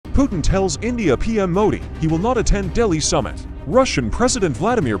Putin tells India PM Modi he will not attend Delhi summit. Russian President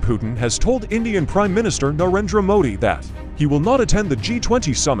Vladimir Putin has told Indian Prime Minister Narendra Modi that he will not attend the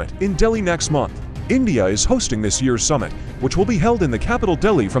G20 summit in Delhi next month. India is hosting this year's summit, which will be held in the capital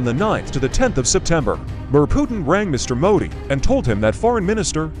Delhi from the 9th to the 10th of September. Putin rang Mr. Modi and told him that Foreign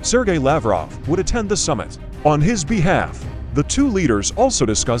Minister Sergei Lavrov would attend the summit on his behalf. The two leaders also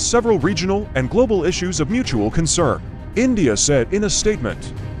discussed several regional and global issues of mutual concern. India said in a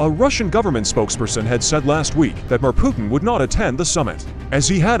statement. A Russian government spokesperson had said last week that Putin would not attend the summit, as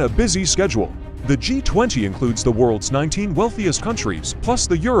he had a busy schedule. The G20 includes the world's 19 wealthiest countries, plus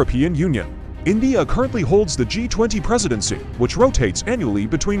the European Union. India currently holds the G20 presidency, which rotates annually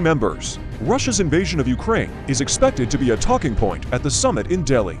between members. Russia's invasion of Ukraine is expected to be a talking point at the summit in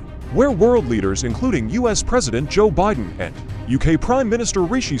Delhi, where world leaders including US President Joe Biden and UK Prime Minister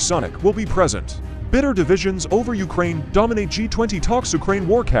Rishi Sunak will be present. Bitter divisions over Ukraine dominate G20 talks. Ukraine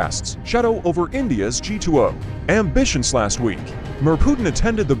warcasts shadow over India's G20 ambitions. Last week, Putin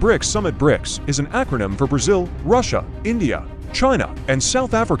attended the BRICS summit. BRICS is an acronym for Brazil, Russia, India, China, and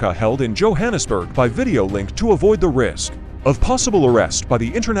South Africa, held in Johannesburg by video link to avoid the risk of possible arrest by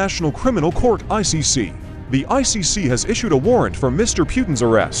the International Criminal Court (ICC). The ICC has issued a warrant for Mr. Putin's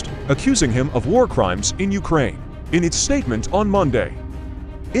arrest, accusing him of war crimes in Ukraine. In its statement on Monday,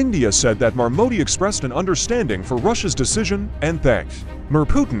 India said that Modi expressed an understanding for Russia's decision and thanked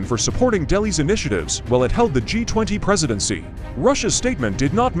Putin for supporting Delhi's initiatives while it held the G20 presidency. Russia's statement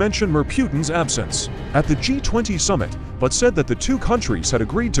did not mention Putin's absence at the G20 summit, but said that the two countries had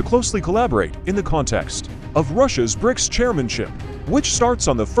agreed to closely collaborate in the context of Russia's BRICS chairmanship, which starts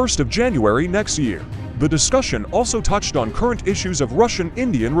on the 1st of January next year. The discussion also touched on current issues of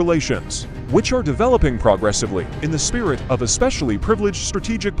Russian-Indian relations, which are developing progressively in the spirit of especially privileged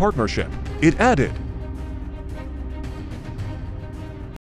strategic partnership. It added,